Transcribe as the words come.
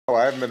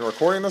haven't been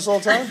recording this whole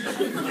time?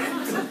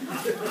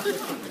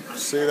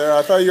 See there?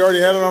 I thought you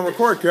already had it on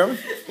record, Kevin.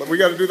 But we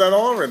got to do that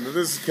all over.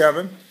 This is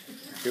Kevin.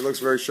 He looks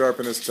very sharp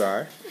in his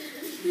tie.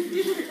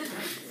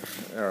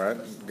 All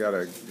right, got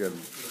a good.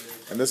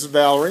 And this is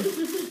Valerie.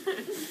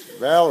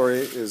 Valerie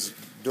is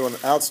doing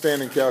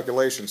outstanding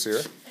calculations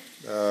here,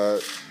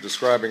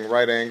 describing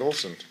right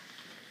angles and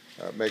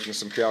making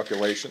some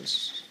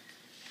calculations.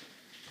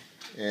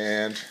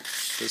 And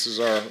this is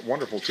our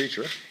wonderful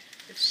teacher,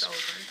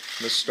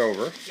 Miss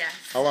Stover. Yes.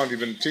 How long have you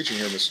been teaching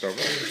here, Miss Stover?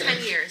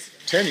 10 years.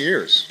 10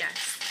 years?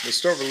 Yes. Miss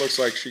Stover looks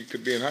like she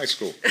could be in high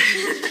school.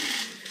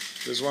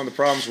 This is one of the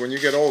problems when you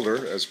get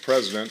older as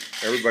president,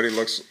 everybody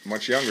looks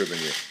much younger than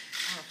you.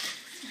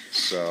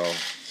 So,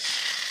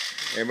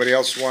 anybody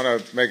else want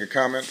to make a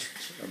comment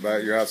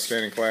about your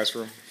outstanding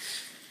classroom?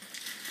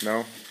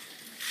 No?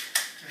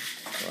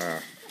 Wow.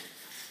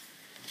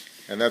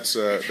 And that's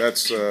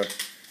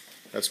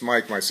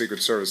Mike, my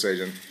Secret Service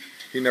agent.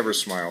 He never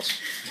smiles.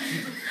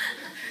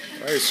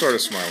 Well, he's sort of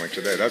smiling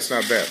today. That's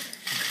not bad.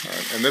 All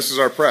right. And this is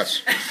our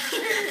press.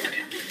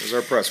 This is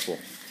our press pool.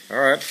 All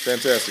right.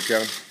 Fantastic,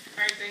 Kevin.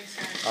 All right, thanks,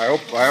 guys.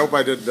 I hope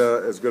I did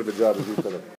as good of a job as you could have.